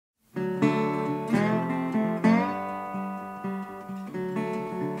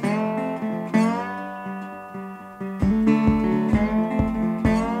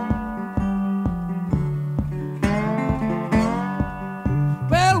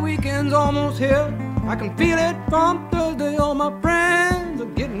weekend's almost here. I can feel it from Thursday. All my friends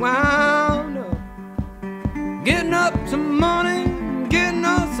are getting wound up, getting up some money, getting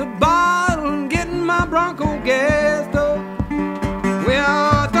us a bottle, and getting my Bronco gassed up. We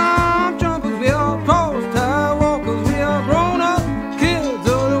are thumb jumpers, we are post-tire walkers, we are grown-up kids of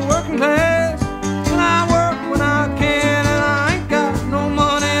the working class. And I work when I can, and I ain't got no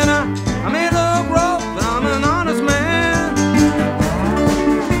money, and I may look rough, but I'm an honest man.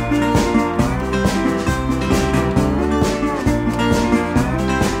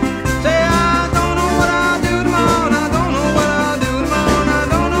 Say I don't know what I'll do tomorrow, and I don't know what I'll do tomorrow, and I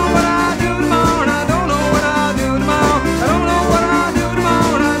don't know what I'll do tomorrow, and I don't know what I'll do tomorrow. I don't know what I'll do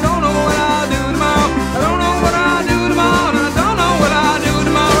tomorrow, and I don't know what I'll do tomorrow. I don't know what I'll do tomorrow, and I don't know what I'll do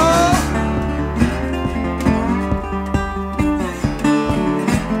tomorrow.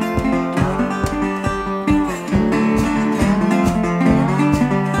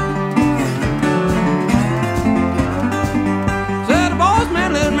 Said the boss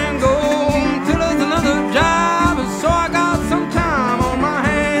man let me go till there's another job, and so I got some time on my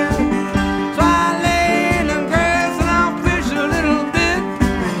hands. So I lay in the grass and I'll fish a little bit,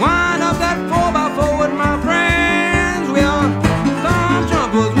 wind up that 4x4 with my friends. We are thumb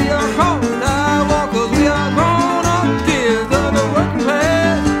jumpers, we are cold-eye walkers, we are grown-up kids of the working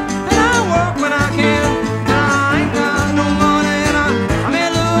class. And I work when I can, and I ain't got no money, and I may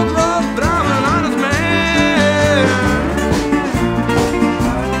look rough, but I'm an honest man.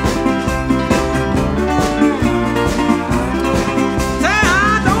 Say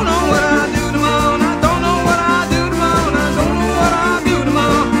I don't know what I'll do tomorrow, and I don't know what I'll do tomorrow, and I don't know what I'll do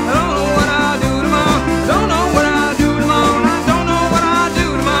tomorrow. I don't know what I'll do tomorrow. Don't know what I'll do tomorrow, and I don't know what I'll do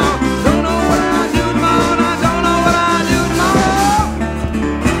tomorrow. Don't know what I'll do tomorrow, and I don't know what I'll do tomorrow.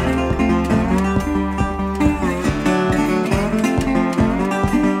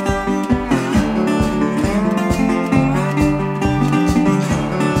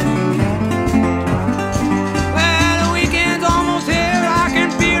 Well, the weekend's almost here. I can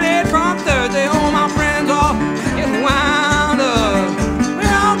feel it from Thursday. All my friends are getting wound up.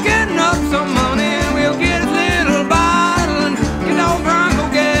 We're all getting up some money, and we'll get a little bottle and get no Bronco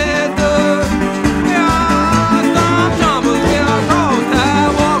gassed up. We are thumb jumpers, we are cross-tie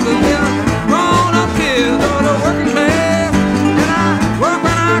walkers, we are grown-up kids of the working class. And I work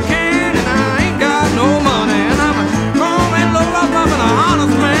when I can, and I ain't got no money, and I'm a grown and low up, I'm an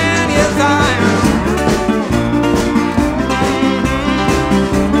honest man. Yes, I am.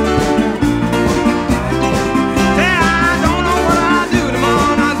 Say I don't know what I'll do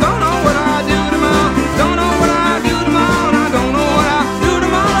tomorrow, and I don't know what I'll do tomorrow. Don't know what I'll do tomorrow, and I don't know what I'll do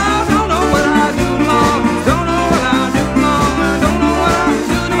tomorrow. Don't know what I'll do tomorrow. Don't know what I'll do tomorrow, and I don't know what I'll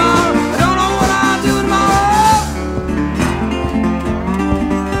do tomorrow. I don't know what I'll do tomorrow.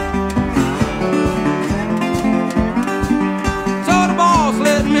 So the boss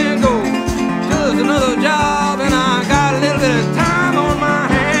let me go till there's another job, and I got a little bit of time on my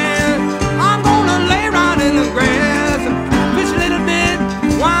hands. I'm gonna lay around in the grass and fish a little bit,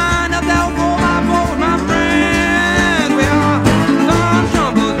 wind up that 4x4 with my friends. We are thumb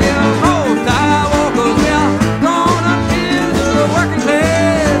jumpers, we are cold-tie walkers, we are grown-up kids of the working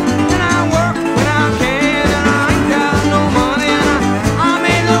class. And I work when I can, and I ain't got no money, and I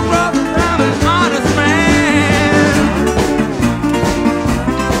may look rough, but I'm an honest man.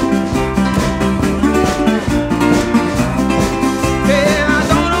 Yeah, I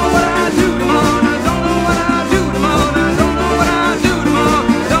don't know what I'll do tomorrow, and I don't know what I'll do tomorrow, and I don't know what I'll do tomorrow.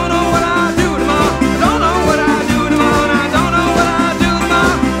 Don't know what I'll do tomorrow. Don't know what I'll do tomorrow, and I don't know what I'll do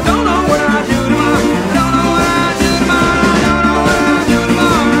tomorrow. Don't know what I'll do tomorrow. Don't know what I'll do tomorrow. I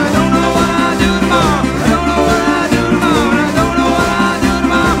don't know what I'll do tomorrow. I don't know what I'll do tomorrow. I don't know what I'll do tomorrow. I don't know what I'll do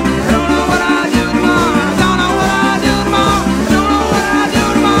tomorrow. I don't know what I'll do tomorrow. I don't know what I'll do tomorrow. I don't know what I'll do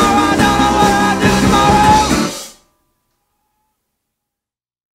tomorrow. I don't know what I'll do tomorrow.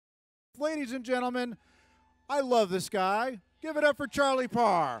 Ladies and gentlemen, I love this guy. Give it up for Charlie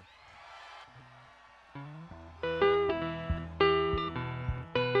Parr.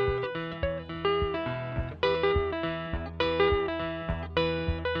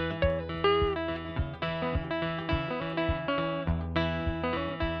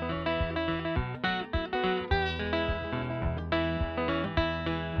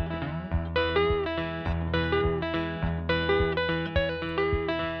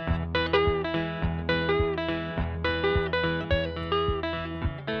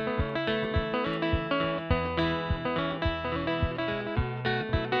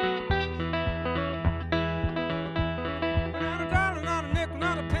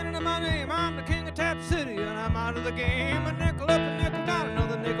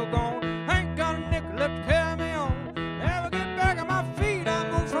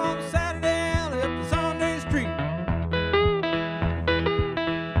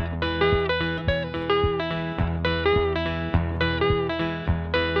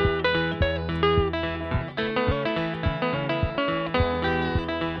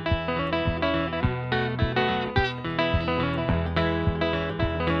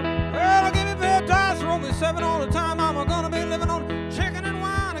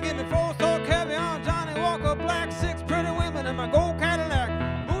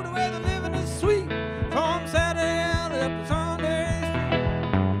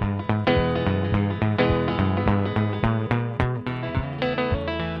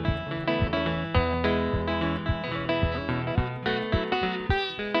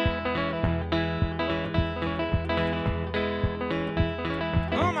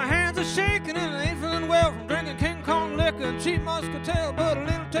 cheap muscatel, but a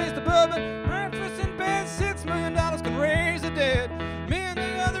little taste of bourbon. Breakfast in bed, $6 million can raise the dead. Me and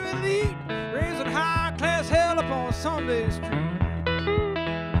the other elite raising high-class hell up on Sunday Street.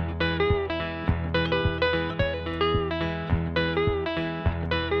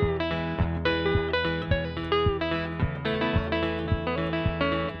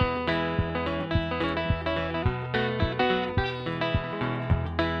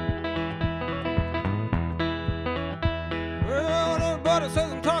 Everybody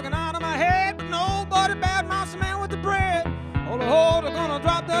says I'm talking out of my head, but nobody badmouths a man with the bread. All the hoes are gonna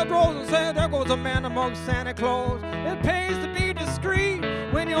drop their drawers and say, there goes a man among Santa Claus. It pays to be discreet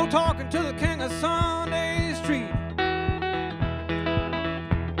when you're talking to the king of Sunday Street.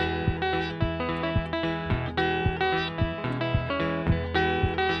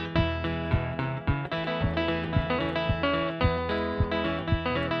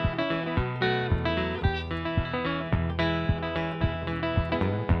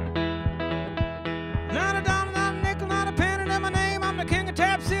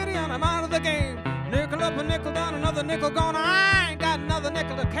 I'm out of the game. Nickel up and nickel down, another nickel gone. I ain't got another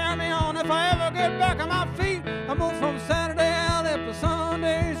nickel to carry me on. If I ever get back on my feet, I move from Saturday alley up to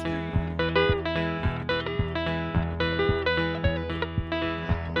Sunday Street.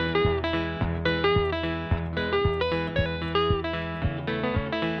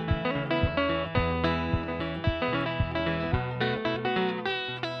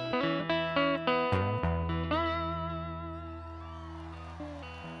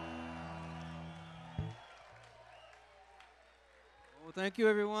 Thank you,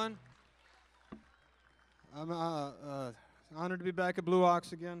 everyone. I'm honored to be back at Blue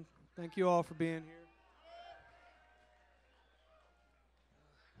Ox again. Thank you all for being here.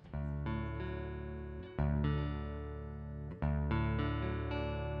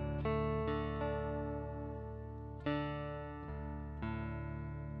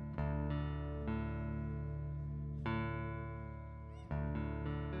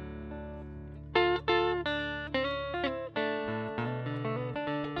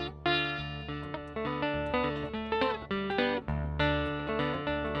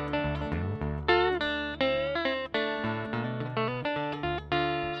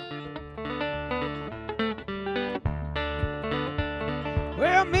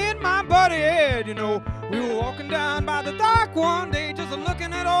 Well, me and my buddy Ed, you know, we were walking down by the dock one day, just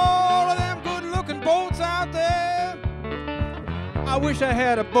looking at all of them good-looking boats out there. I wish I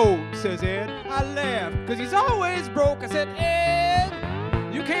had a boat, says Ed. I laughed, because he's always broke. I said,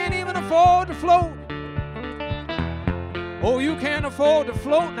 Ed, you can't even afford to float. Oh, you can't afford to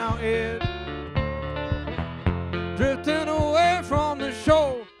float now, Ed. Drifting away from the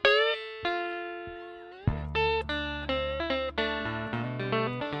shore.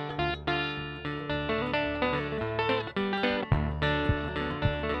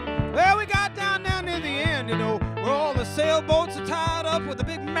 Well, we got down near the end, you know, where all the sailboats are tied up with a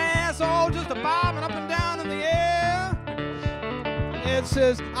big mass, all just bobbing up and down in the air. Ed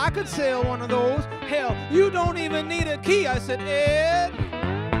says, I could sail one of those. Hell, you don't even need a key. I said, Ed,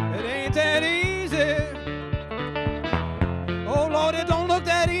 it ain't that easy. Oh, Lord, it don't look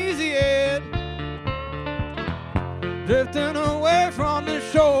that easy, Ed. Drifting away from the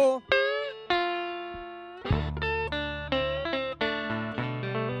shore.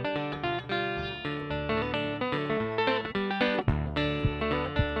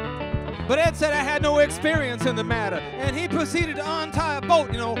 But Ed said I had no experience in the matter, and he proceeded to untie a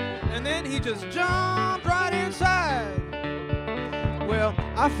boat, you know, and then he just jumped right inside. Well,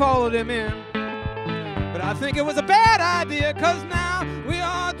 I followed him in, but I think it was a bad idea, 'cause now we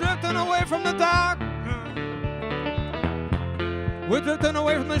are drifting away from the dock. We're drifting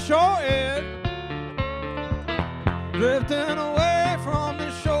away from the shore, Ed. Drifting away from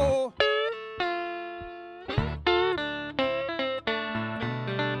the shore.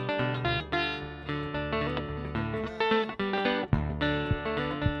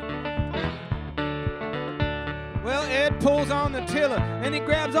 Ed pulls on the tiller, and he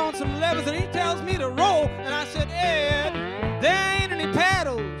grabs on some levers, and he tells me to roll. And I said, Ed, there ain't any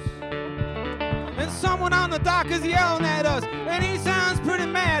paddles. And someone on the dock is yelling at us, and he sounds pretty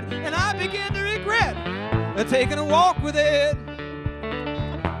mad, and I begin to regret taking a walk with Ed.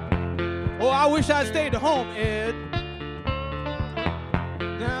 Oh, I wish I'd stayed at home, Ed.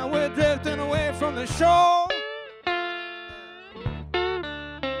 Now we're drifting away from the shore.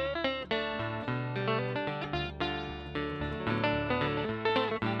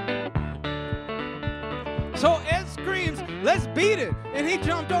 So Ed screams, let's beat it. And he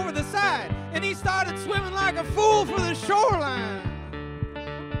jumped over the side. And he started swimming like a fool for the shoreline.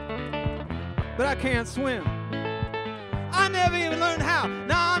 But I can't swim. never even learned how.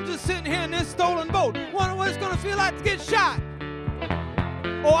 Now I'm just sitting here in this stolen boat, wondering what it's gonna feel like to get shot.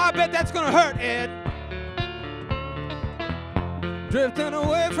 Oh, I bet that's gonna hurt, Ed. Drifting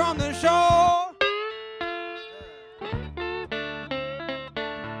away from the shore.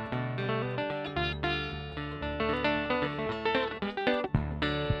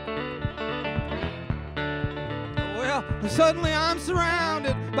 Well, suddenly I'm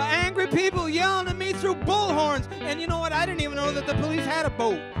surrounded by angry people yelling at me through bullhorns. And you know what? I didn't even know that the police had a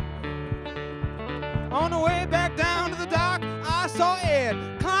boat. On the way back down to the dock, I saw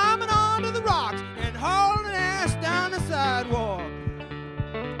Ed climbing onto the rocks and hauling ass down the sidewalk.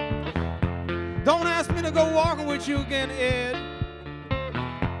 Don't ask me to go walking with you again, Ed.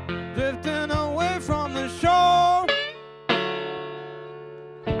 Drifting away from the shore.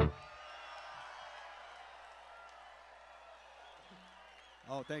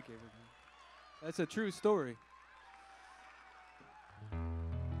 Oh, thank you. That's a true story.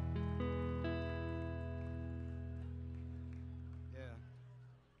 Yeah.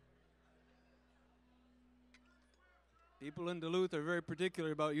 People in Duluth are very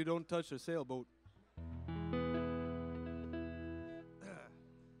particular about you don't touch a sailboat.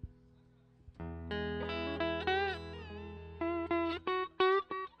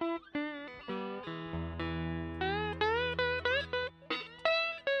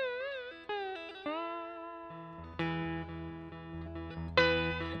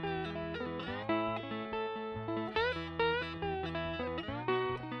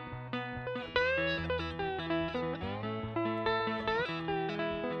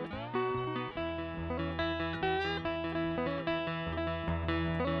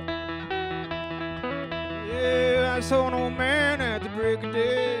 I saw an old man at the break of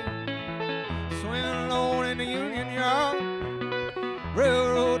day, swinging alone in the Union Yard.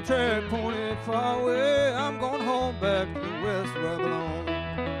 Railroad track pointed far away. I'm going home back to the west where I belong.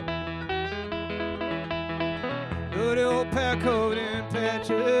 Dirty old pack covered in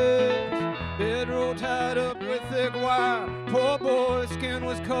patches, bedroll tied up with thick wire. Poor boy's skin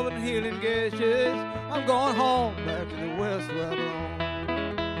was covered in healing gashes. I'm going home back to the west where I belong.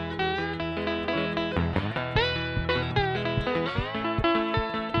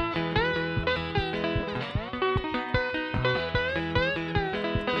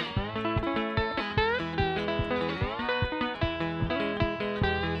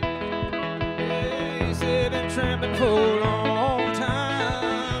 Tramping for a long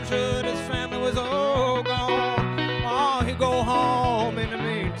time, sure his family was all gone. Oh, he'd go home in the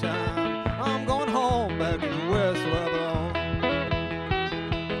meantime. I'm going home back to the west where I belong.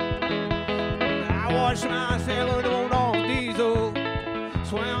 I watched my sailor load off diesel,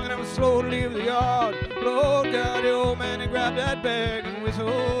 swung and I was slow to leave the yard. Lord God, the old man, he grabbed that bag and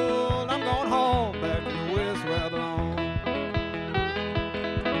whistled. I'm going home back to the west where I belong.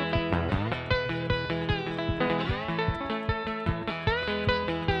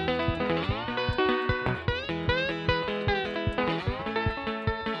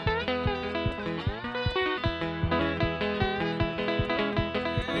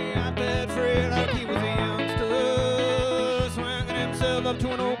 Up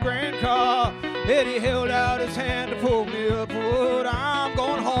to an old grand car, Eddie held out his hand to pull me upward. I'm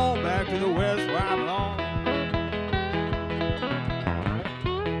going home back to the west where I belong.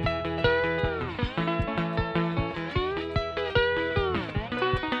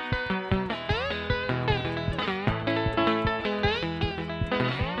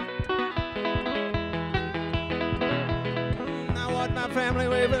 I watched my family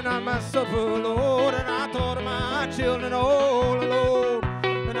waving on my supper load, and I thought of my children all alone.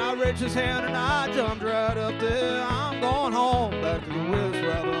 I reached his hand and I jumped right up there. I'm going home back to the west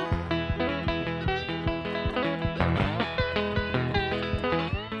where I belong.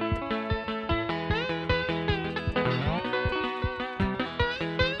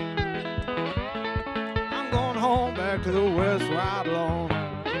 I'm going home back to the west where I belong.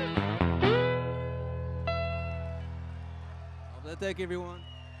 Well, thank you, everyone.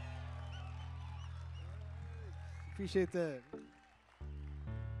 Appreciate that.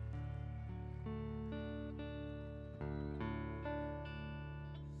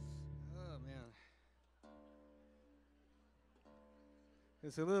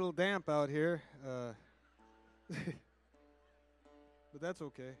 It's a little damp out here, but that's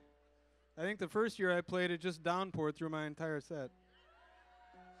okay. I think the first year I played, it just downpoured through my entire set.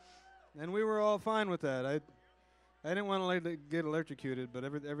 And we were all fine with that. I didn't want to get electrocuted, but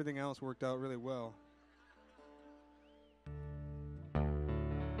everything else worked out really well.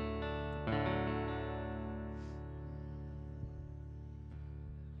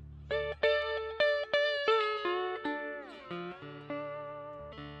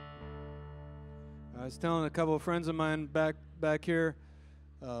 I was telling a couple of friends of mine back here,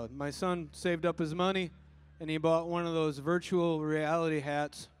 my son saved up his money, and he bought one of those virtual reality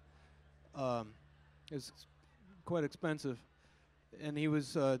hats. It's quite expensive, and he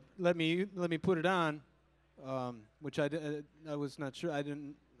was let me put it on, which I was not sure. I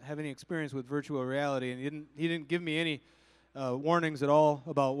didn't have any experience with virtual reality, and he didn't give me any warnings at all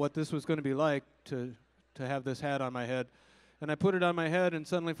about what this was going to be like to have this hat on my head. And I put it on my head and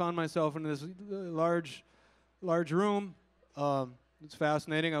suddenly found myself in this large room. It's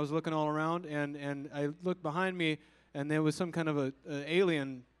fascinating. I was looking all around, and I looked behind me, and there was some kind of a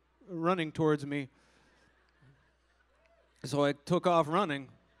alien running towards me. So I took off running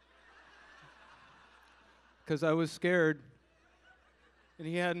because I was scared, and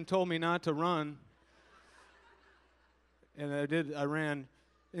he hadn't told me not to run. And I did. I ran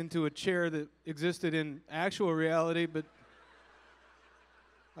into a chair that existed in actual reality, but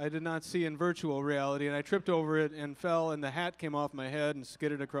I did not see in virtual reality, and I tripped over it and fell, and the hat came off my head and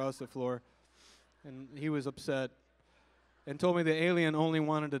skidded across the floor. And he was upset and told me the alien only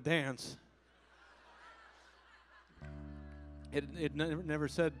wanted to dance. It never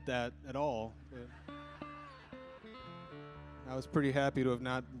said that at all. But I was pretty happy to have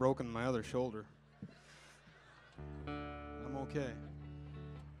not broken my other shoulder. I'm okay.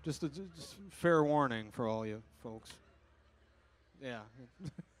 Just fair warning for all you folks. Yeah.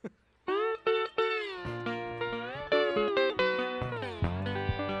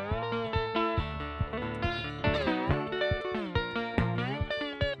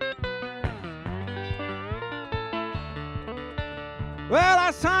 Well,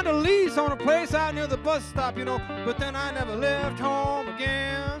 I signed a lease on a place out near the bus stop, you know, but then I never left home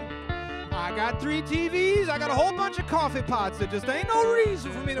again. I got 3 TVs, I got a whole bunch of coffee pots. There just ain't no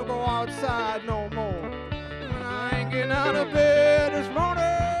reason for me to go outside no more. I ain't getting out of bed this morning,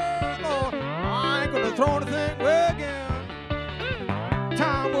 no, I ain't gonna throw anything away again.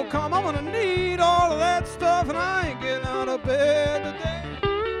 Time will come, I'm gonna need all of that stuff, and I ain't getting out of bed today.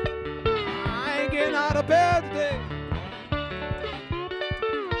 I ain't getting out of bed today.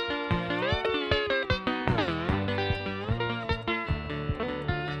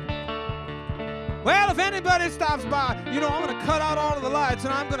 Well, if anybody stops by, you know I'm gonna cut out all of the lights,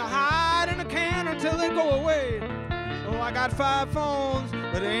 and I'm gonna hide in a can until they go away. Oh, I got 5 phones,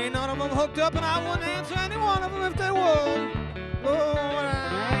 but ain't none of them hooked up, and I wouldn't answer any one of them if they was. Oh,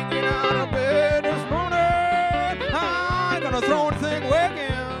 I ain't getting out of bed this morning. I ain't gonna throw anything away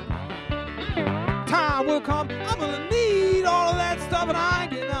again. Time will come, I'm gonna need all of that stuff, and I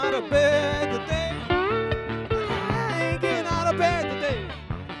ain't getting out of bed today. I ain't getting out of bed today.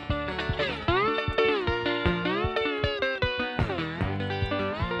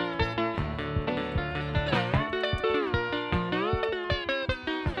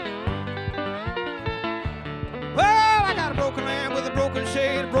 Broken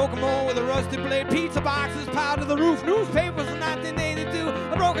shade, a broken mold with a rusty blade, pizza boxes piled to the roof, newspapers from 1982,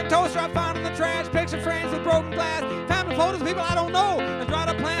 a broken toaster I found in the trash, picture frames with broken glass, family photos of people I don't know, and dried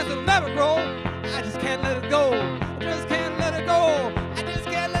up plants that'll never grow. I just can't let it go. I just can't let it go. I just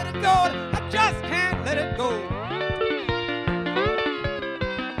can't let it go. I just can't let it go.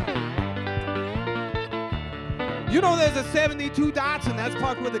 You know there's a 72 Datsun that's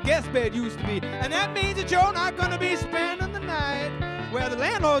parked where the guest bed used to be, and that means that you're not gonna be spending the night. Well, the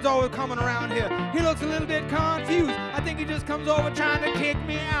landlord's always coming around here. He looks a little bit confused. I think he just comes over trying to kick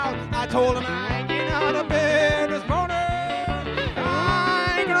me out. I told him I ain't getting out of bed this morning.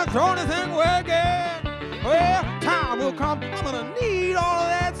 I ain't gonna throw anything away again. Well, time will come. I'm gonna need all of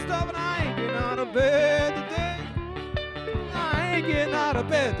that stuff, and I ain't getting out of bed today. I ain't getting out of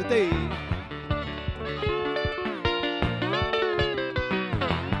bed today.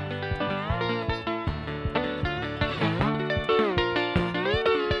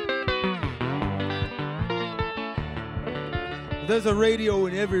 There's a radio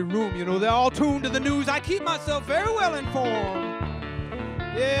in every room, you know, they're all tuned to the news. I keep myself very well informed.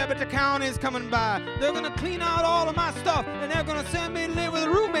 Yeah, but the county's coming by. They're gonna clean out all of my stuff, and they're gonna send me to live with a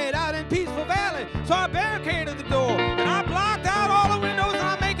roommate out in Peaceful Valley. So I barricaded the door, and I blocked out all the windows, and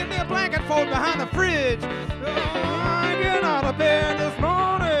I'm making me a blanket fold behind the fridge. Oh, I ain't getting out of bed this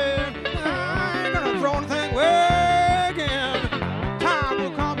morning. I ain't gonna throw anything away again. Time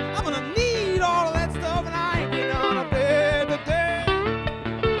will come, I'm gonna need all of that stuff, and I ain't getting out of bed today.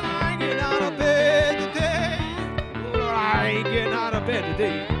 I ain't getting out of bed today. Oh, I ain't getting out of bed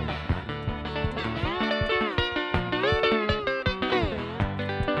today.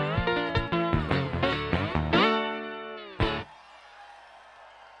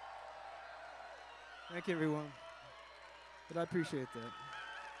 Thank you, everyone. But I appreciate that.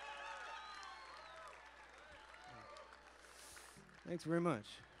 Thanks very much.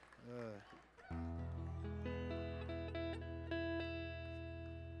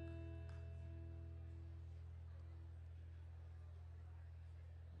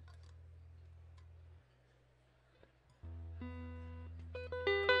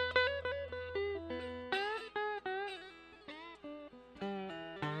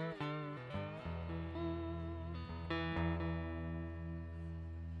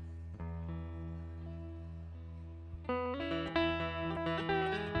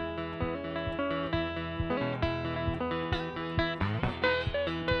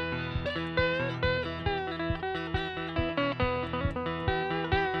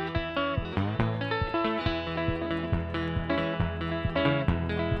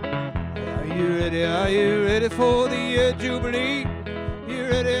 Are you ready for the year Jubilee? You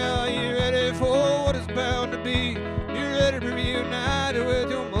ready? Are you ready for what is bound to be? You ready to be reunited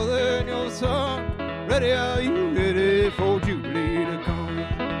with your mother and your son? Ready? Are you ready for Jubilee to come?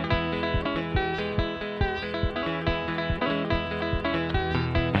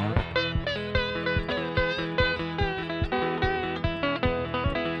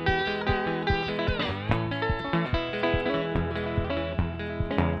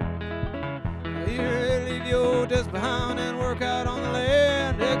 Behind and work out on the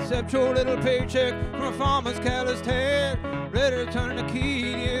land, accept your little paycheck from a farmer's calloused hand. Ready to turn the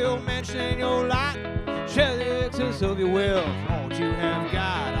key to your mansion and your lot, share the excess of your wealth, won't you have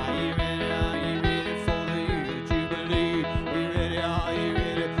God? Are you ready? Are you ready for the year Jubilee? Are you ready? Are you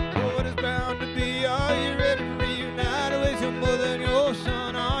ready for what is bound to be? Are you ready to reunite with your mother and your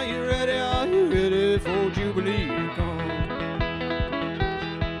son? Are you ready? Are you ready for Jubilee to come?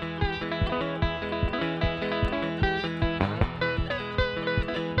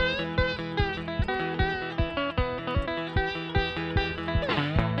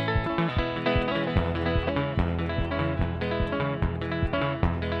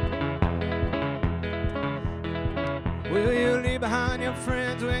 Will you leave behind your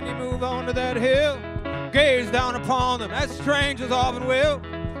friends when you move on to that hill? Gaze down upon them as strangers often will.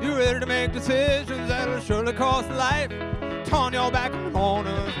 You ready to make decisions that'll surely cost life? Turn your back on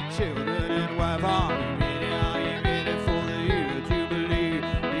owners and children and wife. Are you ready? Are you ready for the year Jubilee?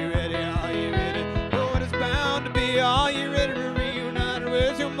 You ready? Are you ready for what is bound to be? Are you ready to reunite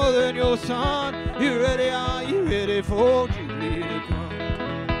with your mother and your son? You ready? Are you ready for Jubilee to come?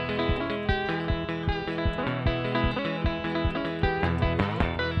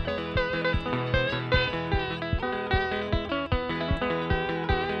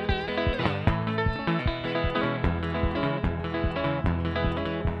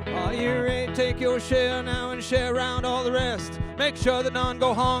 Take your share now and share around all the rest. Make sure that none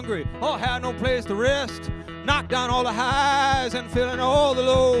go hungry or have no place to rest. Knock down all the highs and fill in all the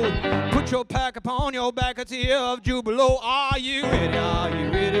lows. Put your pack upon your back, it's the year of Jubilee. Are you ready? Are you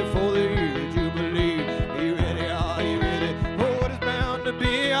ready for the year of Jubilee? Are you ready? Are you ready for what is bound to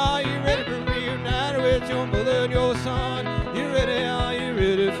be? Are you ready to reunite with your mother and your son? You ready? Are you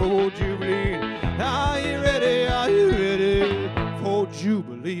ready for Jubilee? Are you ready? Are you ready for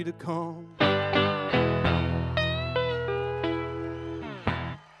Jubilee to come?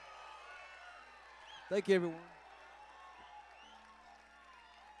 Thank you, everyone.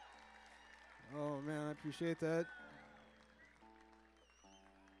 Oh, man, I appreciate that.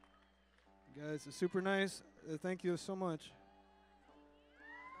 You guys are super nice. Thank you so much.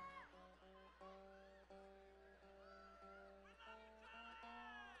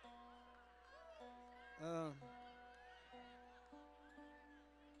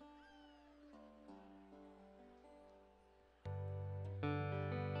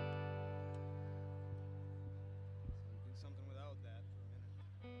 Something without that for a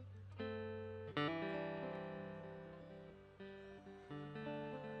minute.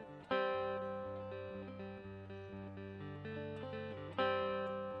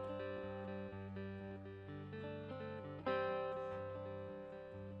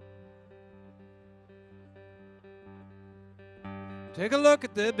 Take a look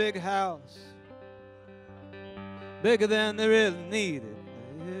at the big house, bigger than they really needed.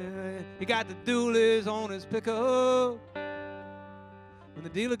 He got the doolies on his pickup when the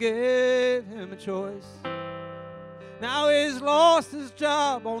dealer gave him a choice. Now he's lost his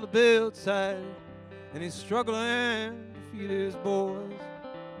job on the build site, and he's struggling to feed his boys.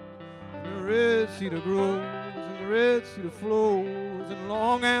 And the red cedar grows, and the red cedar flows, and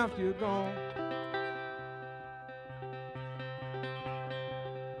long after you're gone,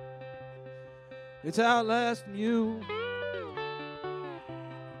 it's outlasting you.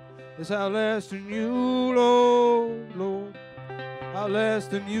 It's outlasting you, Lord, Lord,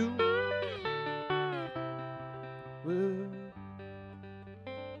 outlasting you. Well,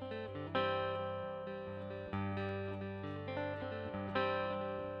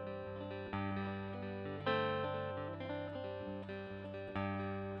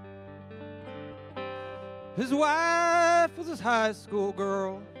 His wife was his high school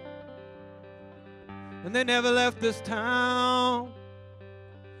girl, and they never left this town.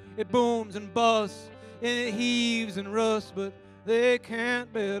 It booms and busts, and it heaves and rusts, but they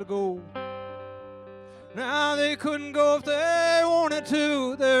can't bear to go. Now they couldn't go if they wanted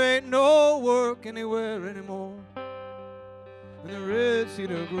to. There ain't no work anywhere anymore. And the red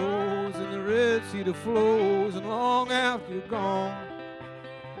cedar grows, and the red cedar flows, and long after you're gone,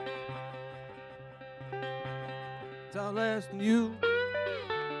 it's outlasting you,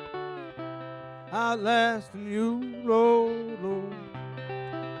 outlasting you, Lord, Lord,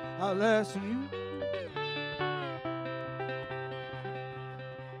 outlasting you.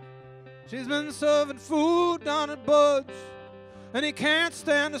 She's been serving food down at Bud's, and he can't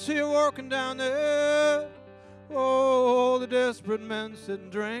stand to see her working down there. Oh, the desperate men sit and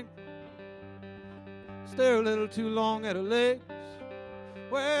drink, stare a little too long at her legs.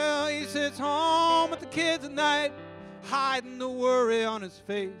 Well, he sits home with the kids at night, hiding the worry on his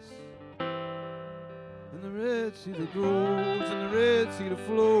face. And the red cedar grows, and the red cedar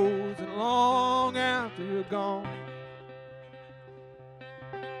flows, and long after you're gone,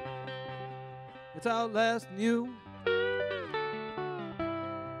 it's outlasting you,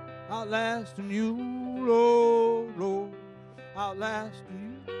 outlasting you, Lord, Lord, outlasting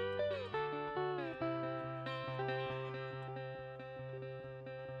you.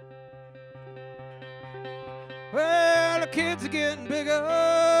 Well, the kids are getting bigger,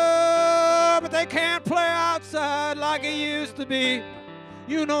 but they can't play outside like it used to be.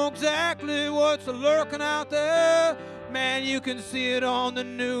 You know exactly what's lurking out there. Man, you can see it on the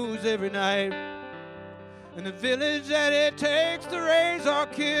news every night. And the village that it takes to raise our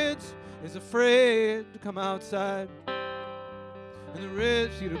kids is afraid to come outside. And the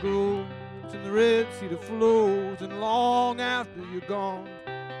red cedar grows, and the red cedar flows, and long after you're gone,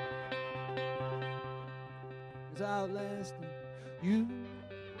 it's outlasting you,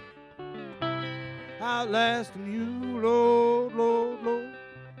 outlasting you, Lord, Lord, Lord,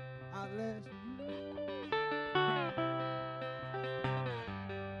 outlasting you.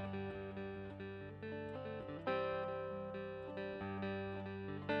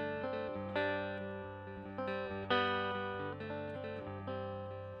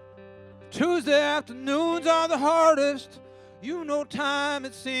 Tuesday afternoons are the hardest. You know time,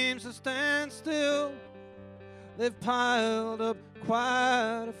 it seems to stand still. They've piled up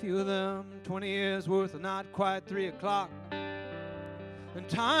quite a few of them, 20 years worth of not quite 3 o'clock. And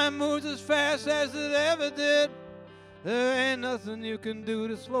time moves as fast as it ever did. There ain't nothing you can do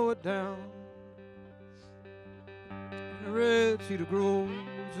to slow it down. And the red cedar grows,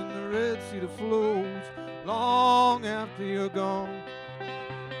 and the red cedar flows, long after you're gone.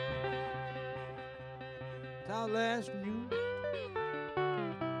 Outlasting you,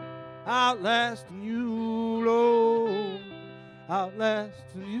 outlasting you, Lord,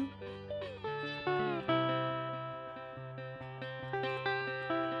 outlasting you.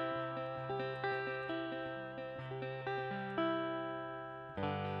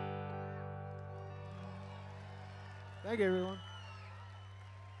 Thank you, everyone.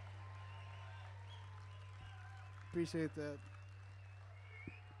 Appreciate that.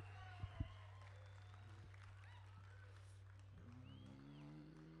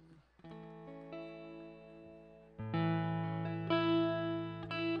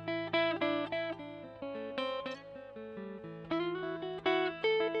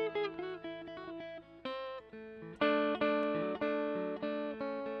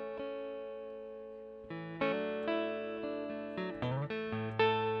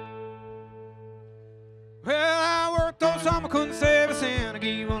 I couldn't save a cent. I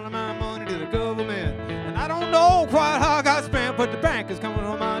gave all of my money to the government, and I don't know quite how I got spent, but the bank is coming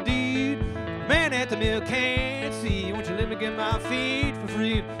on my deed. The man at the mill can't see. Won't you let me get my feet for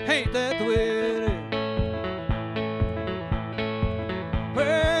free? Ain't that the way it is?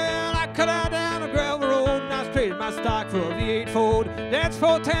 Well, I cut out down a gravel road, and I traded my stock for a V8 Ford. That's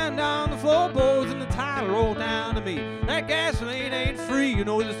 410 down the floorboards, and the title rolled down to me. That gasoline ain't free, you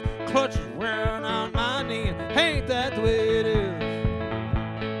know, this clutch is wearing on my knee. Ain't that the way it is?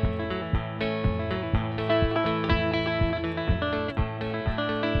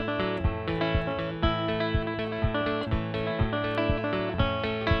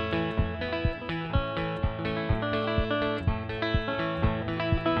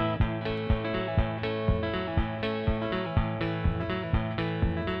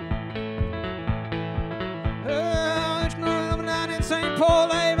 St.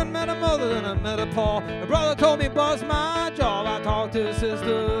 Paul, I even met a mother and I met a pa. My brother told me bust my job. I talked to his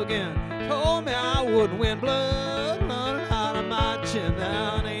sister again. Told me I wouldn't win, blood running out of my chin.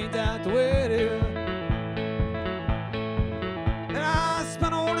 Now ain't that the way it is?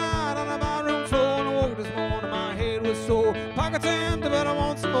 empty, but I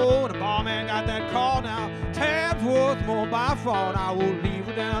want some more. The barman got that call now. Tab's worth more by far, and I will leave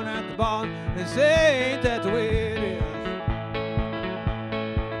her down at the bar. They say, ain't that the way it is?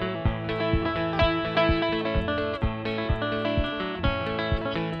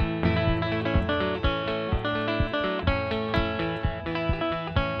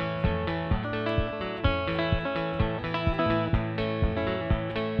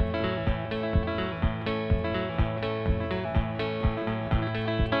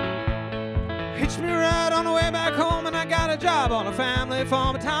 Hitched me right on the way back home, and I got a job on a family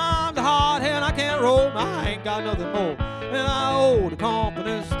farm. Times are hard, and I can't roll. I ain't got nothing more than I owe the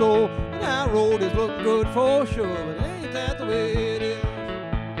company store. And that road is looking good for sure, but ain't that the way it is?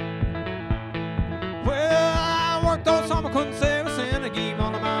 Well, I worked all summer, couldn't save a cent. I gave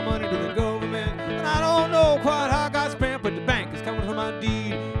all of my money to the government, and I don't know quite how I got spent, but the bank is coming for my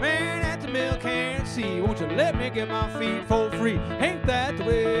deed. Man at the mill can't see. Won't you let me get my feed for free? Ain't that the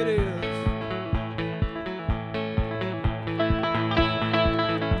way it is?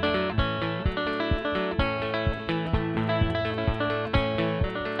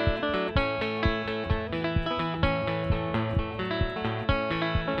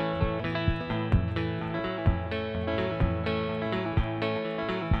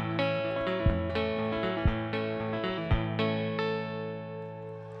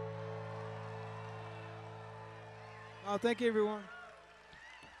 Oh, thank you, everyone.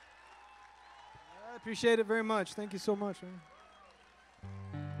 I appreciate it very much. Thank you so much, man.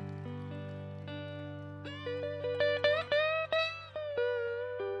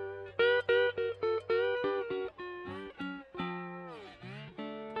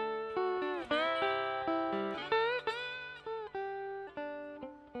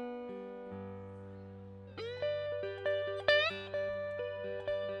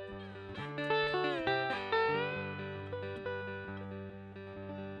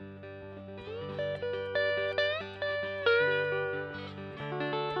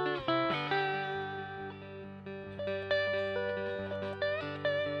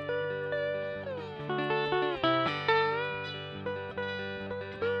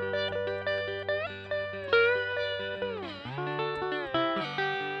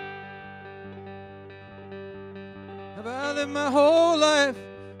 Have I lived my whole life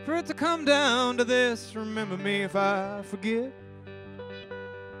for it to come down to this? Remember me if I forget.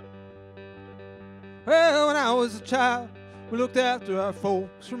 Well, when I was a child, we looked after our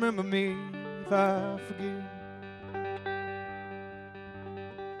folks. Remember me if I forget.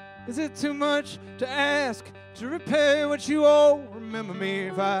 Is it too much to ask to repay what you owe? Remember me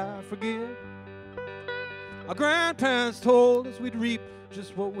if I forget. Our grandparents told us we'd reap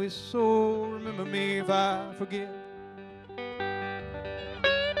just what we sow. Remember me if I forget.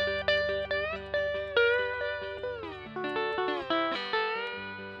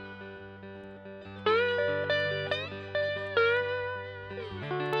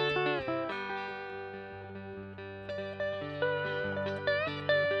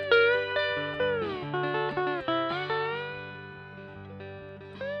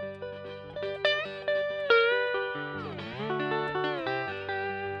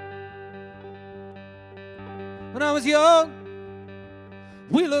 When I was young,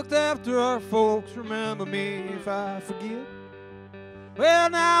 we looked after our folks. Remember me if I forget. Well,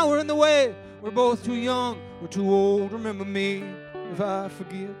 now we're in the way. We're both too young, we're too old. Remember me if I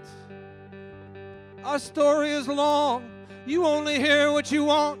forget. Our story is long. You only hear what you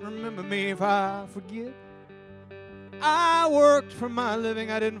want. Remember me if I forget. I worked for my living.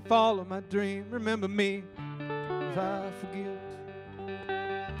 I didn't follow my dream. Remember me if I forget.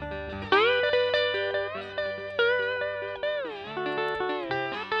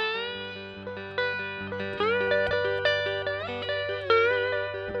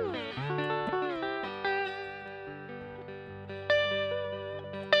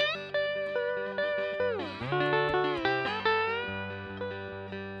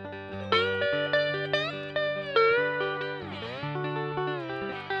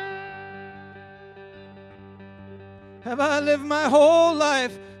 Have I lived my whole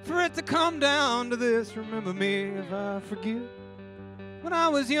life for it to come down to this? Remember me if I forget. When I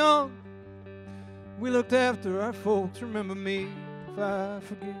was young, we looked after our folks. Remember me if I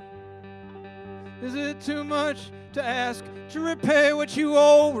forget. Is it too much to ask to repay what you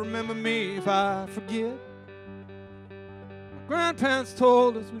owe? Remember me if I forget. My grandparents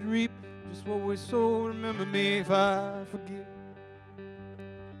told us we'd reap just what we sow. Remember me if I forget.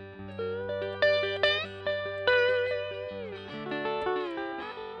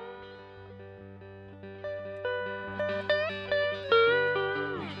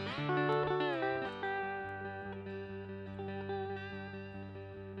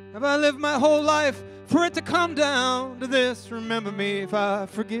 Have I lived my whole life for it to come down to this? Remember me if I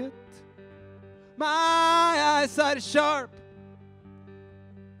forget. My eyesight is sharp,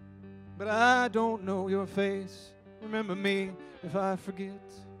 but I don't know your face. Remember me if I forget.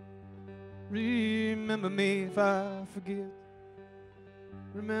 Remember me if I forget.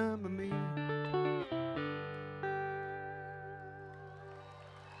 Remember me.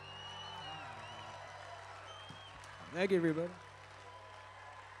 Thank you, everybody.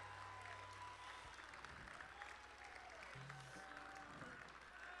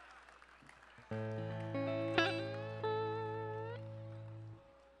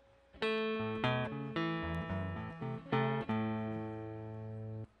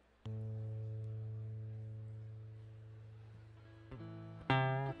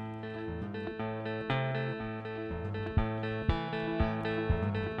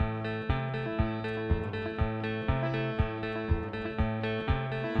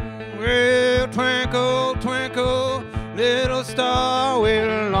 Well, twinkle, twinkle, little star with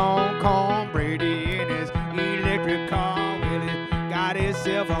a long comb Brady in his electric car. Well, he got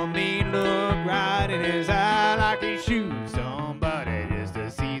himself a mean look right in his eye, like he shoots somebody just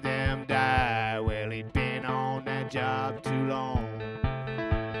to see them die. Well, he'd been on that job too long.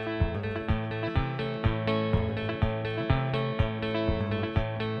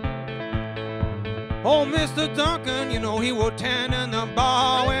 Oh, Mr. Duncan, you know he was tending the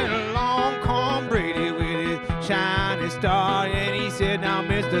bar when along come Brady with his shiny star. And he said, now,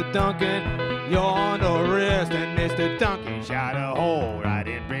 Mr. Duncan, you're under arrest. And Mr. Duncan shot a hole right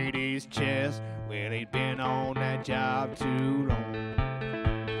in Brady's chest. Well, he'd been on that job too long.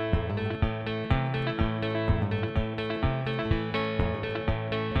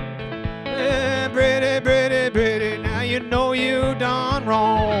 Hey, Brady, Brady, Brady, now you know you done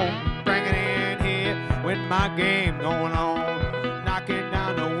wrong. Bringing in here with my game going on, knocking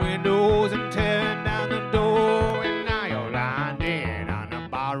down the windows and tearing down the door. And now you're lying dead on the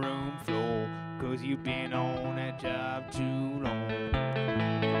barroom floor, 'cause you've been on that job too long.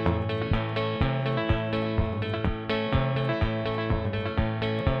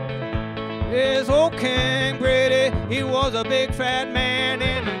 This old King Brady, he was a big fat man,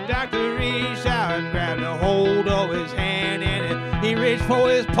 and the doctor reached out and grabbed a hold of his hand, and he reached for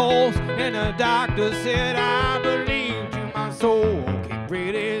his pulse, and the doctor said, I believe to my soul, King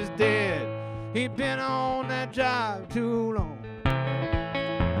Brady's dead. He'd been on that job too long.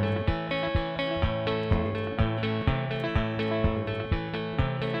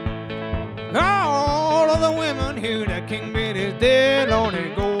 All of the women hear that King Brady's dead, Lord, they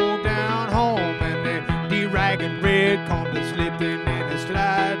go down home and they de-ragging bread, come to slipping in a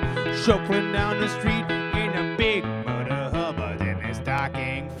slide, shuffling down the street in a big mudder hubbard in their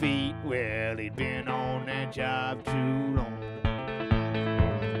stocking feet. Well, he'd been on that job too long.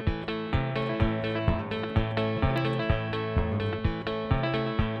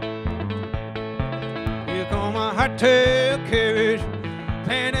 Here come a hot-tail carriage,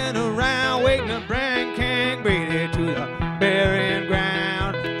 panning around, waiting to bring King Brady to the burying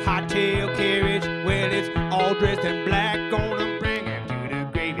ground. Hot-tail carriage, well, it's all dressed in black, gonna bring him to the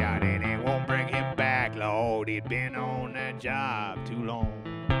graveyard, and it won't bring him back. Lord, he'd been on that job too long.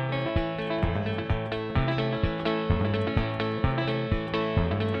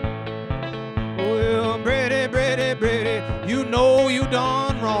 Well, Brady, Brady, Brady, you know you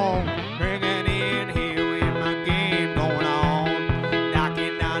done wrong, bringing in here with my game going on,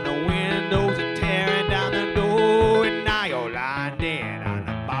 knocking down the windows and tearing down the door. And now you're lying dead on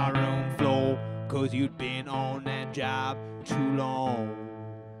the barroom floor, 'cause you'd been on that job too long.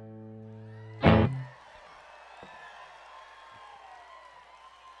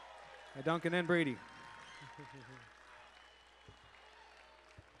 Hey, Duncan and Brady.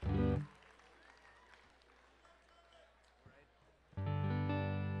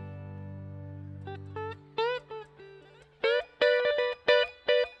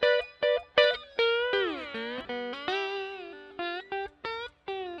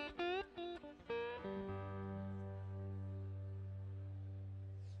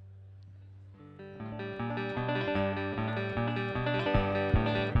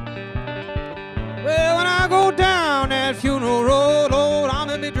 Well, when I go down that funeral road, Lord, I'm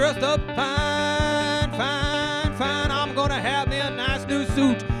gonna be dressed up fine, fine, fine. I'm gonna have me a nice new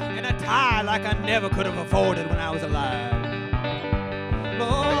suit and a tie like I never could have afforded when I was alive.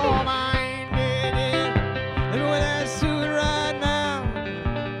 Lord, I ain't dead yet. Look at that suit right now.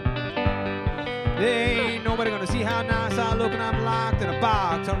 There ain't nobody gonna see how nice I look, and I'm locked in a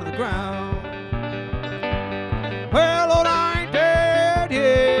box under the ground. Well, Lord, I ain't dead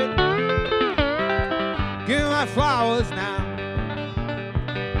yet. Give my flowers now.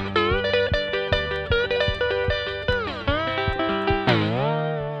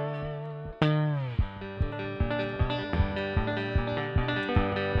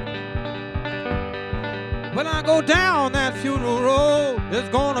 When I go down that funeral road, there's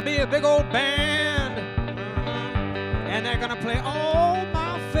gonna be a big old band. And they're gonna play all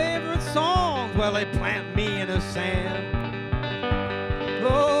my favorite songs while they plant me in the sand.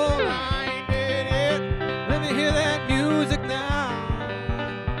 Oh, I ain't dead yet. Let me hear that music now.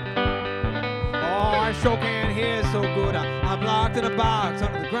 Oh, I sure can't hear so good. I'm locked in a box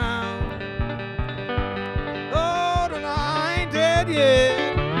under the ground. Oh, and I ain't dead yet.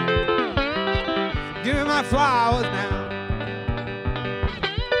 Give me my flowers now.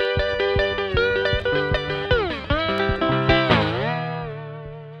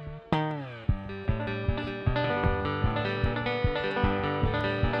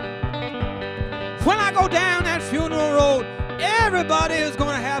 When I go down that funeral road, everybody is going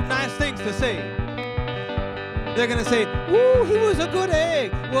to have nice things to say. They're going to say, ooh, he was a good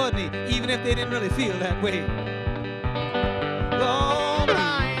egg, wasn't he? Even if they didn't really feel that way. Oh, but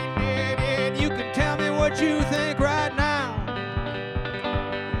I ain't dead yet. You can tell me what you think right now.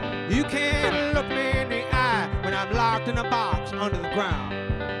 You can't look me in the eye when I'm locked in a box under the ground.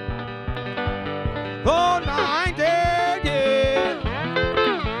 Oh, no, I ain't dead yet.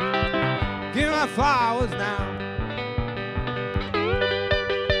 Give me my flowers now.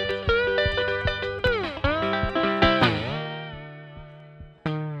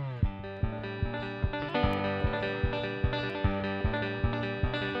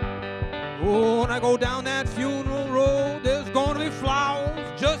 Oh, when I go down that funeral road, there's gonna be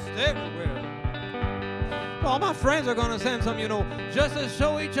flowers just everywhere. All my friends are gonna send some, you know, just to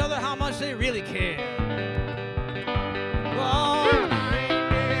show each other how much they really care. Oh, and I ain't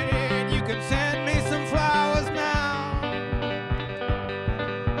dead yet. You can send me some flowers now.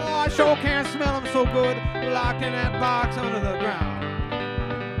 Oh, I sure can't smell them so good, locked in that box under the ground.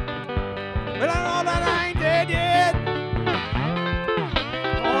 But I know that I ain't dead yet.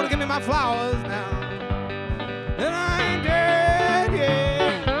 Oh, give me my flowers now. And I ain't dead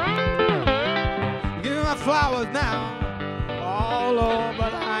yet. Give me my flowers now. Oh, Lord,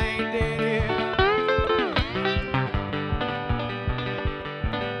 but I ain't dead yet.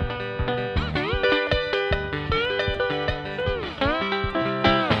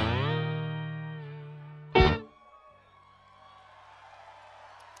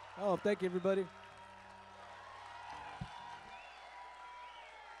 Oh, thank you, everybody.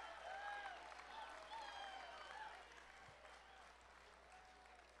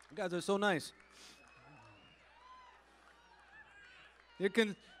 You guys are so nice. You're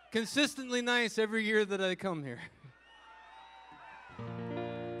consistently nice every year that I come here.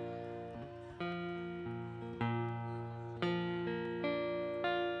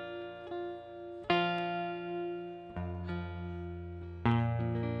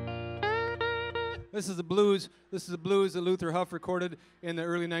 This is a blues. This is a blues that Luther Huff recorded in the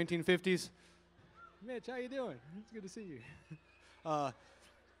early 1950s. Mitch, how you doing? It's good to see you.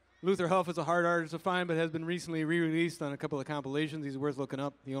 Luther Huff is a hard artist to find, but has been recently re-released on a couple of compilations. He's worth looking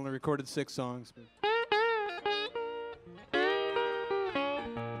up. He only recorded 6 songs.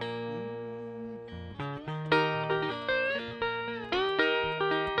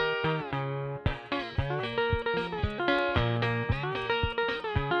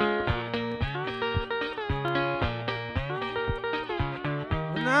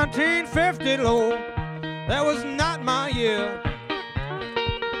 In 1950, Lord, that was not my year.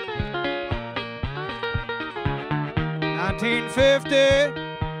 1950,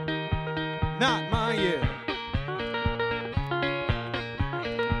 not my year.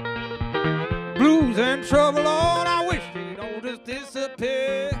 Blues and trouble, Lord, I wish they'd all just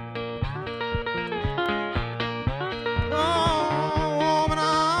disappear. Oh, woman,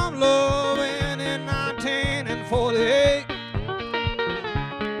 I'm loving in 1948.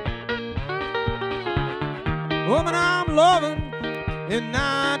 Woman, I'm loving in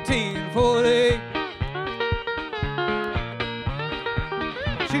 1948.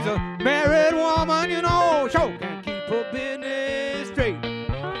 She's a married woman, you know, sure can keep her business straight.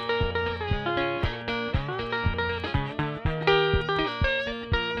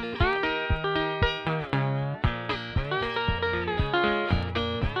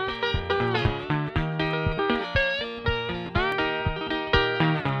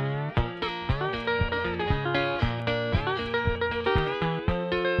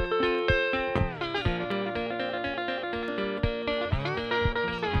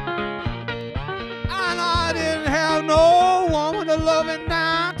 No woman to love in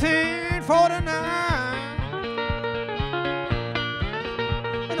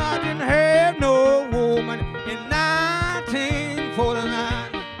 1949, and I didn't have no woman in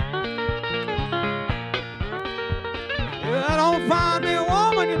 1949. If I don't find me a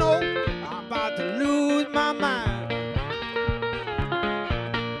woman, you know, I'm about to lose my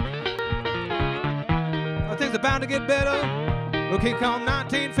are bound to get better. Look, here come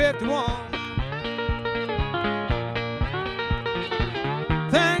 1951.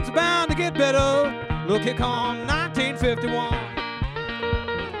 Things are bound to get better. Look, here come 1951.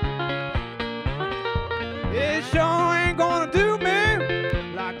 It sure ain't gonna do me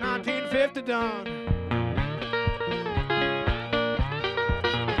like 1950 done.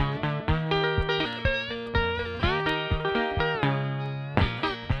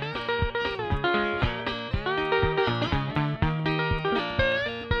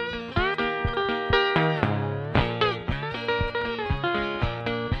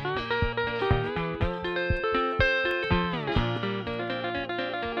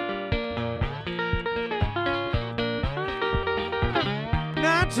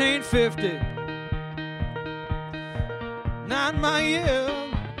 $1950, not my year.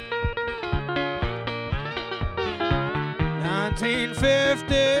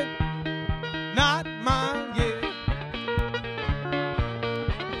 1950, not my year.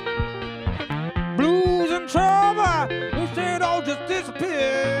 Blues and trouble, wish they'd all just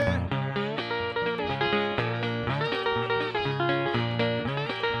disappear.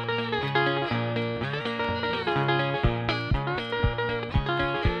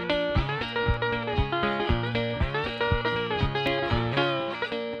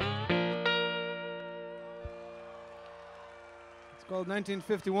 Called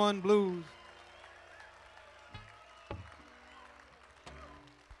 1951 Blues.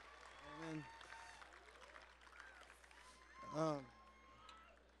 And then,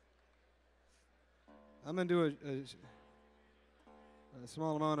 I'm going to do a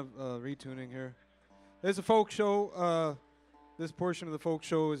small amount of retuning here. There's a folk show. This portion of the folk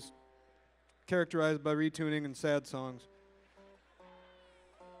show is characterized by retuning and sad songs.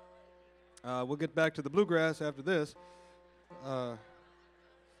 We'll get back to the bluegrass after this.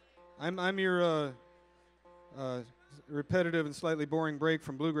 I'm your repetitive and slightly boring break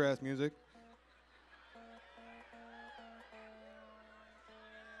from bluegrass music.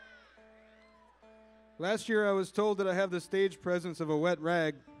 Last year I was told that I have the stage presence of a wet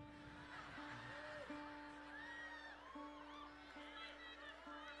rag.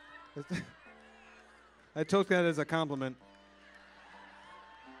 I took that as a compliment.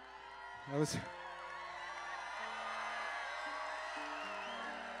 I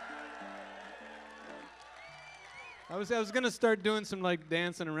was gonna start doing some like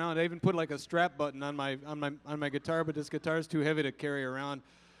dancing around. I even put like a strap button on my guitar, but this guitar is too heavy to carry around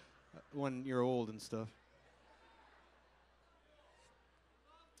when you're old and stuff.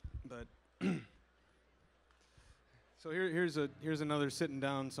 But so here's another sitting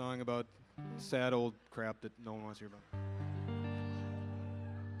down song about sad old crap that no one wants to hear about.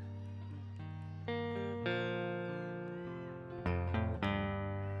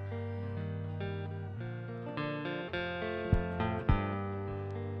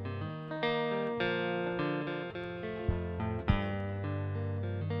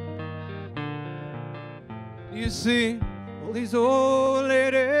 You see all these old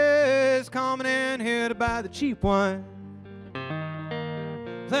ladies coming in here to buy the cheap wine.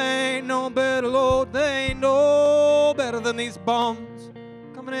 They ain't no better, Lord, they ain't no better than these bums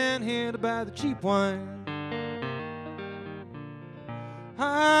coming in here to buy the cheap wine.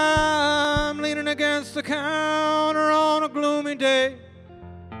 I'm leaning against the counter on a gloomy day.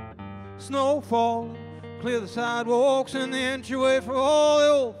 Snow falling, clear the sidewalks and the entryway for all the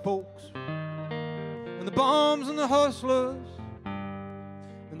old folks. And the bums and the hustlers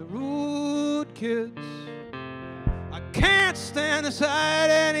and the rude kids. I can't stand the sight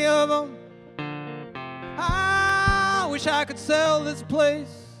of any of them. I wish I could sell this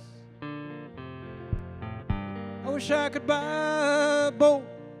place. I wish I could buy a boat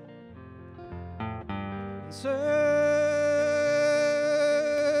and sail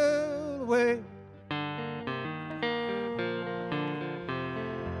away.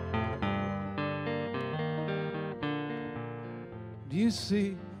 Do you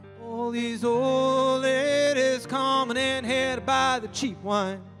see all these old ladies coming in here to buy the cheap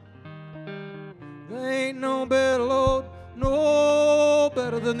wine? They ain't no better, Lord, no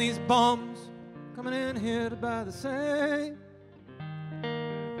better than these bums coming in here to buy the same.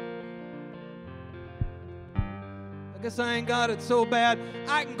 I guess I ain't got it so bad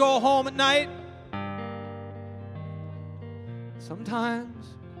I can go home at night. Sometimes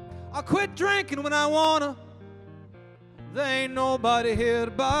I quit drinking when I wanna. There ain't nobody here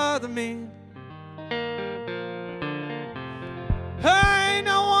to bother me. There ain't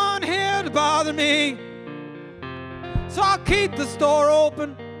no one here to bother me. So I'll keep the store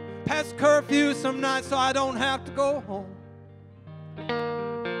open past curfew some nights so I don't have to go home.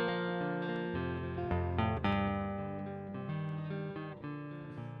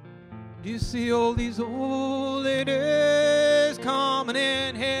 Do you see all these old ladies coming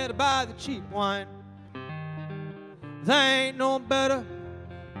in here to buy the cheap wine? They ain't no better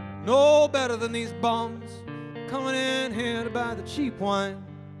than these bums coming in here to buy the cheap wine.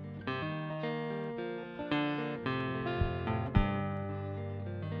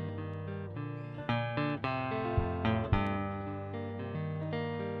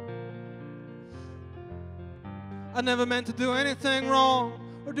 I never meant to do anything wrong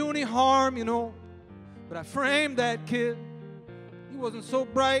or do any harm, you know, but I framed that kid. He wasn't so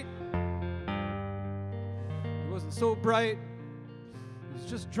bright. He wasn't so bright. He was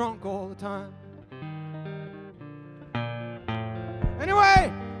just drunk all the time.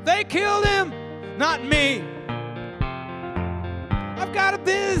 Anyway, they killed him, not me. I've got a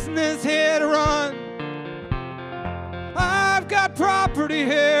business here to run. I've got property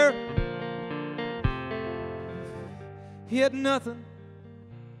here. He had nothing.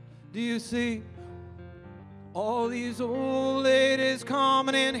 Do you see all these old ladies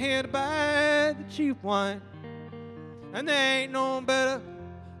coming in here to buy the cheap wine? And they ain't no better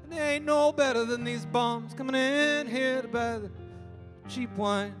than these bums coming in here to buy the cheap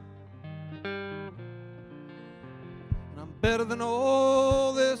wine. And I'm better than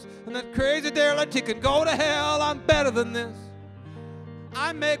all this, and that crazy derelict, he can go to hell. I'm better than this.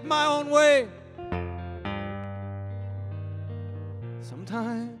 I make my own way.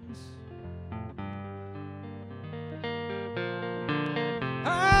 Sometimes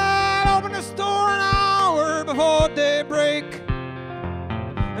I'd open the store an hour before daybreak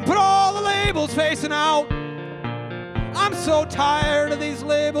and put all the labels facing out. I'm so tired of these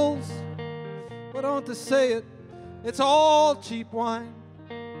labels. Why don't they say it? It's all cheap wine.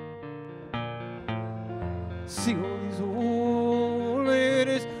 See all these old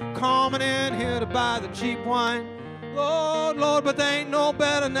ladies coming in here to buy the cheap wine. Lord, Lord, but they ain't no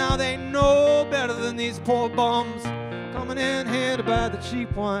better now. They ain't no better than these poor bums coming in here to buy the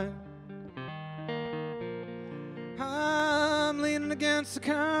cheap wine. I'm leaning against the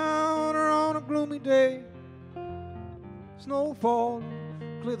counter on a gloomy day. Snow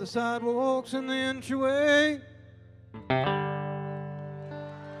falling, clear the sidewalks and the entryway.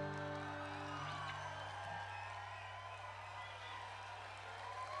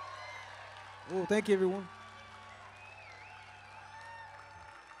 Oh, thank you, everyone.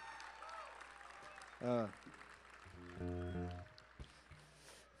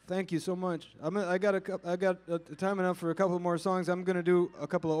 Thank you so much. I got time enough for a couple more songs. I'm gonna do a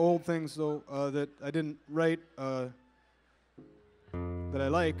couple of old things though that I didn't write that I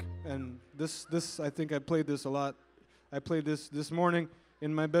like, and this I think I played this a lot. I played this morning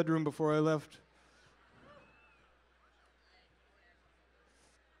in my bedroom before I left.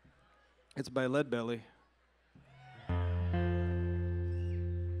 It's by Leadbelly.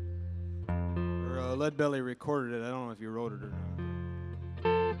 Leadbelly recorded it. I don't know if you wrote it or not.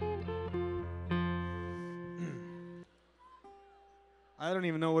 I don't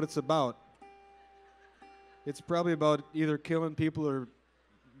even know what it's about. It's probably about either killing people or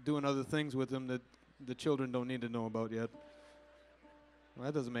doing other things with them that the children don't need to know about yet. Well,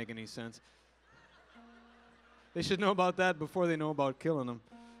 that doesn't make any sense. They should know about that before they know about killing them.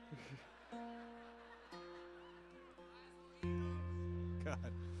 God.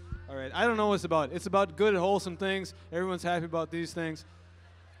 All right, I don't know what it's about. It's about good, wholesome things. Everyone's happy about these things.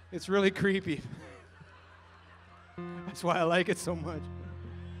 It's really creepy. That's why I like it so much.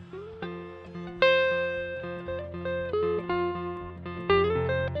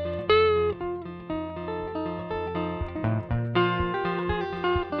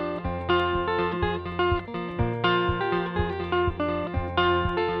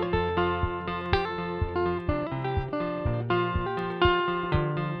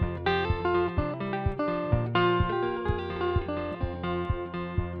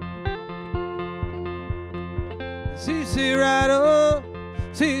 CC Rider,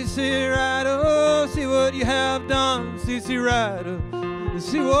 CC Rider, see what you have done. CC Rider,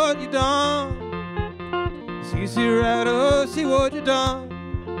 see what you done. CC Rider, see what you done.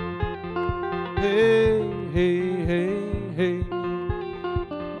 Hey, hey, hey, hey,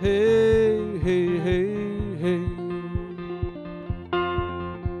 hey, hey, hey, hey.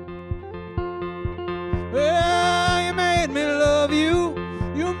 Well, you made me love you.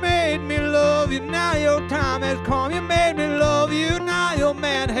 You made me love you. Now your time has come. You made me love you. Now your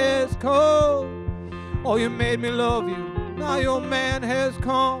man has come. Oh, you made me love you. Now your man has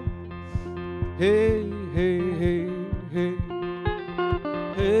come. Hey, hey, hey, hey.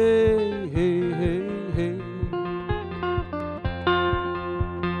 Hey, hey, hey, hey.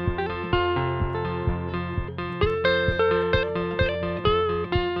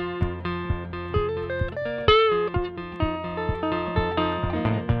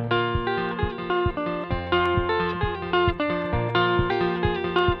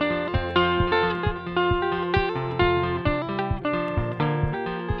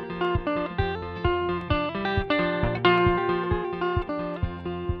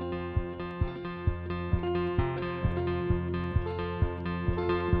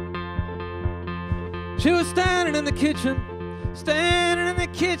 She was standing in the kitchen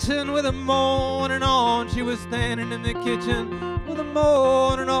with a moaning on. She was standing in the kitchen with a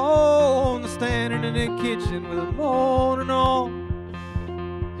moaning on. Standing in the kitchen with a moaning on.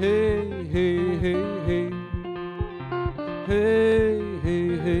 Hey, hey, hey, hey. Hey,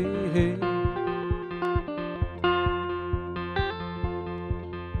 hey, hey, hey.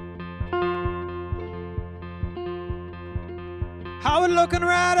 I was looking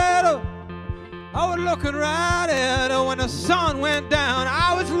right at her. I was looking right at her when the sun went down.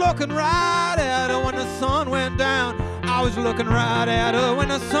 I was looking right at her when the sun went down. I was looking right at her when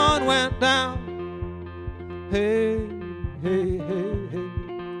the sun went down. Hey, hey, hey, hey.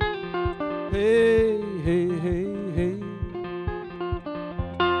 Hey, hey, hey, hey.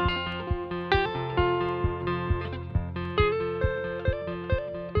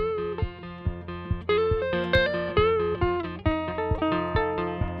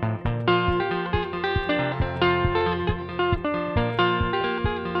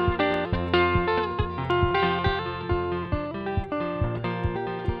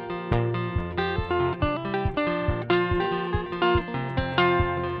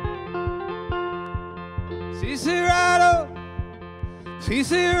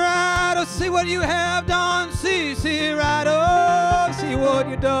 CC Rider, see what you have done. CC Rider, see what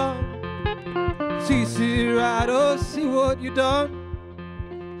you done. CC Rider, see what you done.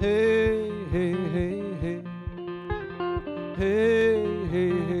 Hey, hey, hey, hey. Hey,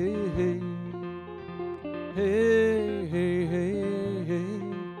 hey, hey, hey. Hey, hey, hey, hey.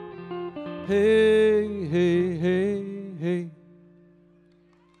 Hey, hey, hey, hey.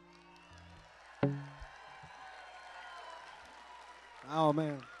 Oh,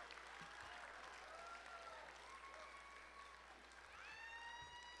 man.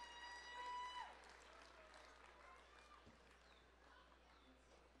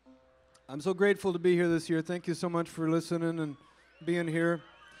 I'm so grateful to be here this year. Thank you so much for listening and being here.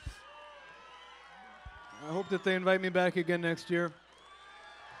 I hope that they invite me back again next year.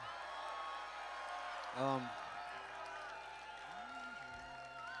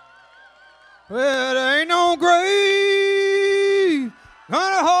 Well, there ain't no grave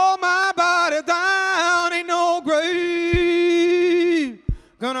gonna hold my body down. Ain't no grave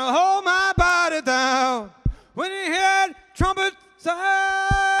gonna hold my body down. When you hear trumpet sound,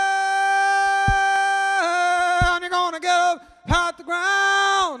 you're gonna get up out the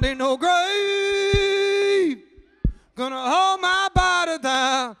ground. Ain't no grave gonna hold my body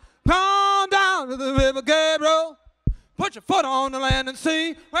down. Come down to the river, Gabriel. Put your foot on the land and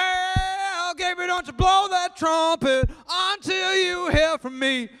see. Well, Gabriel, don't you blow that trumpet until you hear from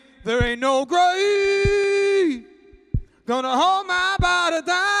me. There ain't no grave gonna hold my body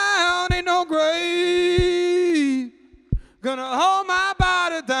down. Ain't no grave gonna hold my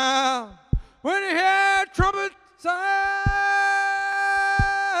body down. When you hear trumpet sound,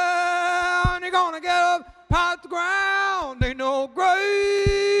 you're gonna get up out the ground. Ain't no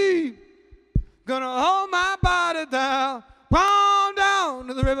grave gonna hold my body down. Come down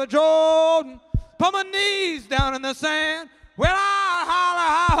to the river Jordan. Put my knees down in the sand. Well, I'll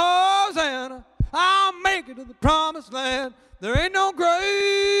holler, Hosanna. I'll make it to the promised land. There ain't no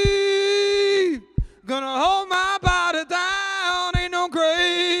grave gonna hold my body down. Ain't no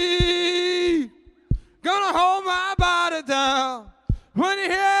grave gonna hold my body down. When you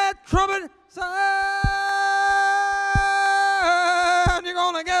hear trumpet sound, you're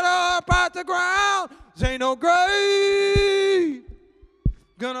gonna get up out the ground. There ain't no grave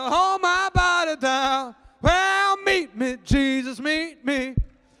gonna hold my body down. Well, meet me, Jesus, meet me.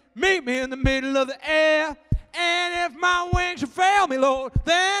 Meet me in the middle of the air. And if my wings should fail me, Lord,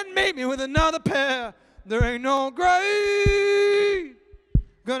 then meet me with another pair. There ain't no grave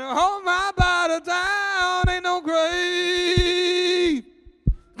gonna hold my body down. Ain't no grave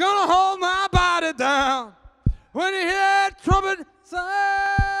gonna hold my body down. When you hear trumpet sound,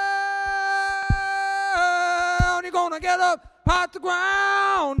 you're gonna get up out the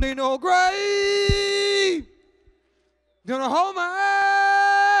ground. Ain't no grave gonna hold my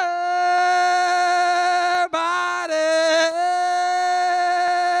body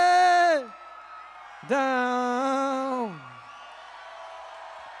down.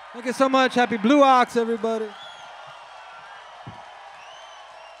 Thank you so much. Happy Blue Ox, everybody.